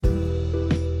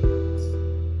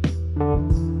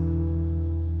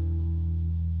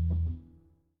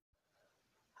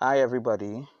Hi,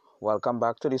 everybody. Welcome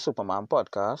back to the Superman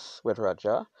podcast with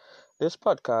Raja. This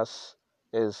podcast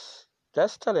is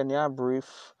just telling you a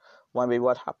brief maybe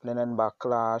what happening in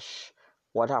backlash,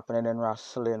 what happening in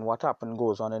wrestling, what happened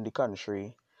goes on in the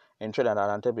country in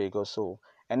Trinidad and Tobago. So,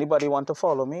 anybody want to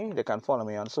follow me? They can follow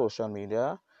me on social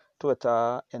media,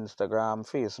 Twitter, Instagram,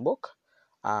 Facebook,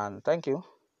 and thank you.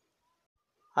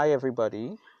 Hi,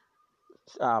 everybody.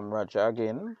 I'm Raja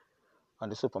again on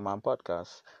the Superman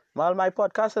podcast. Well, my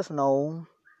podcast is now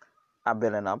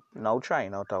building up, now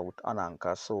trying out on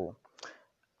Anchor. So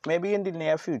maybe in the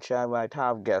near future, I might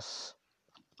have guests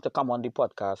to come on the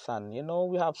podcast, and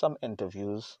we have some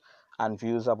interviews and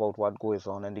views about what goes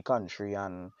on in the country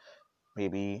and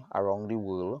maybe around the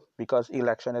world because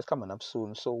election is coming up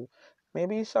soon. So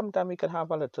maybe sometime we can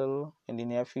have a little in the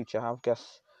near future, have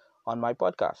guests on my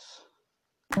podcast.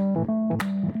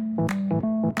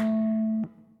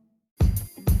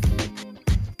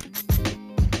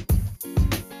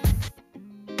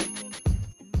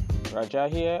 Raja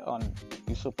here on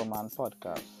the Superman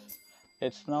podcast.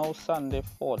 It's now Sunday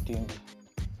 14th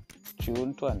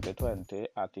June 2020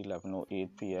 at 11:08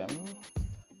 p.m.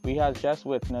 We have just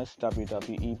witnessed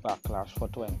WWE Backlash for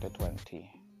 2020.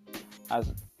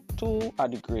 As two are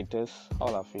the greatest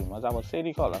Hall of Famers, I would say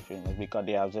the Hall of Famers because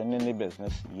they have been in the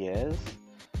business years.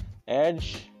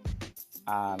 Edge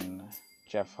and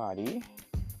Jeff Hardy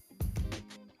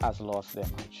has lost their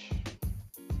match.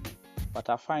 But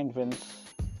I find Vince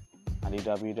and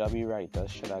the WWE writers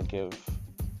should have give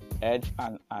Edge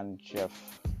and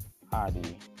Jeff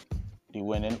Hardy the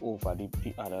winning over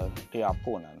the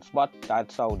opponents, but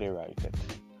that's how they write it.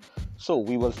 So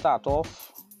we will start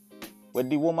off with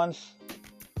the women's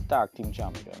tag team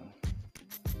champion.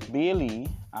 Bayley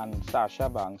and Sasha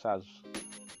Banks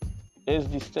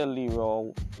is still the Raw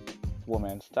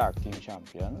women's tag team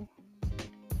champion.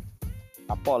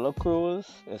 Apollo Crews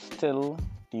is still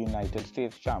the United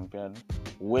States champion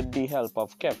with the help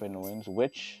of Kevin Owens,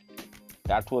 which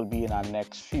that will be in our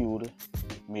next feud,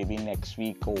 maybe next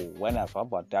week or whenever,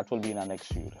 but that will be in our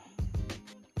next feud.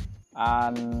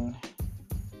 And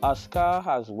Asuka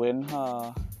has won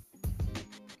her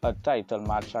title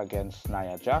match against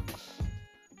Nia Jax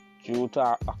due to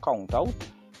a count out.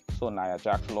 So Nia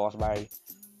Jax lost by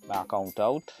a count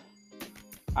out.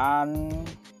 And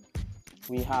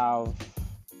we have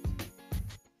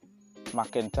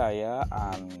McIntyre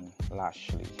and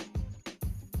Lashley.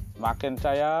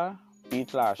 McIntyre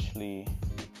beat Lashley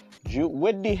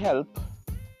with the help,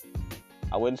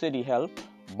 I wouldn't say the help,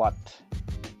 but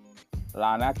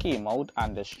Lana came out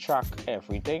and distracted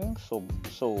everything. So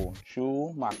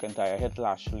Drew McIntyre hit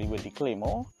Lashley with the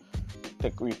Claymore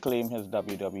to reclaim his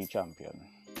WWE champion.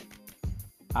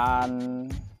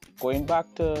 And going back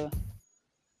to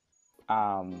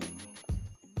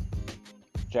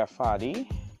Jeff Hardy,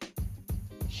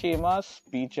 Sheamus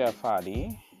beat Jeff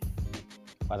Hardy,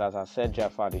 but as I said,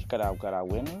 Jeff Hardy could have got a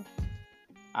win.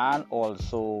 And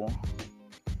also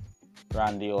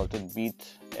Randy Orton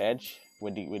beat Edge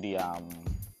with the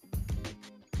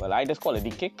well, I just call it the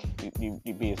kick,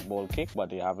 the baseball kick, but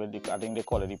they have it, I think they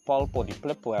call it the pulp or the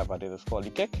flip, whatever they just call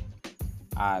the kick.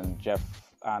 And Jeff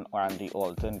and Randy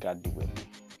Orton got the win.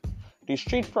 The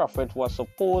Street Profits was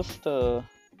supposed to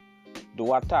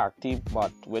do a tag team,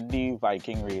 but with the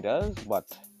Viking Raiders, but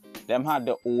them had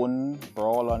their own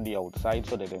brawl on the outside,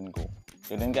 so they didn't go.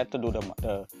 They didn't get to do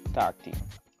the tag team.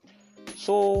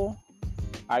 So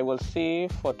I will say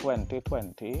for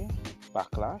 2020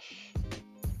 Backlash,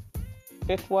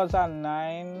 it was a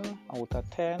 9 out of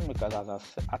 10 because as I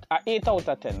said, 8 out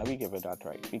of 10. Let me give it that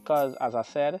right. Because as I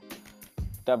said,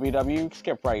 WWE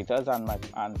script writers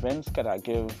and Vince could have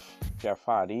give Jeff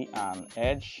Hardy and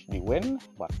Edge the win,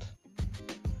 but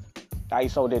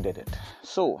that's how they did it.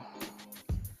 So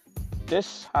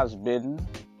this has been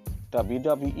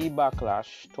WWE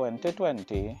Backlash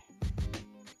 2020,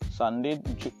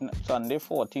 Sunday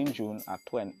 14 June at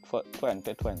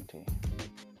 2020.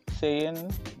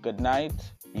 Saying good night,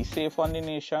 be safe on the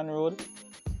Nation Road.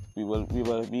 We will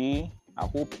be, I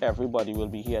hope everybody will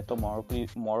be here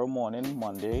tomorrow morning,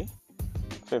 Monday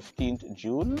 15th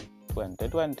June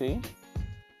 2020.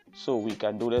 So we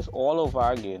can do this all over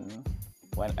again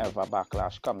whenever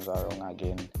Backlash comes around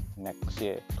again next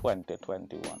year,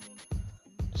 2021.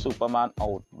 Superman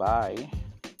out. Bye.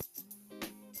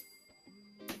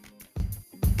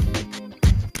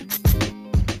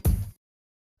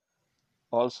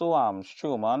 Also,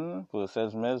 Strowman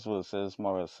versus Miz versus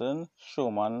Morrison.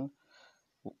 Strowman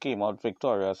came out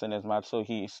victorious in his match, so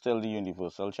he's still the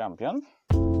Universal Champion.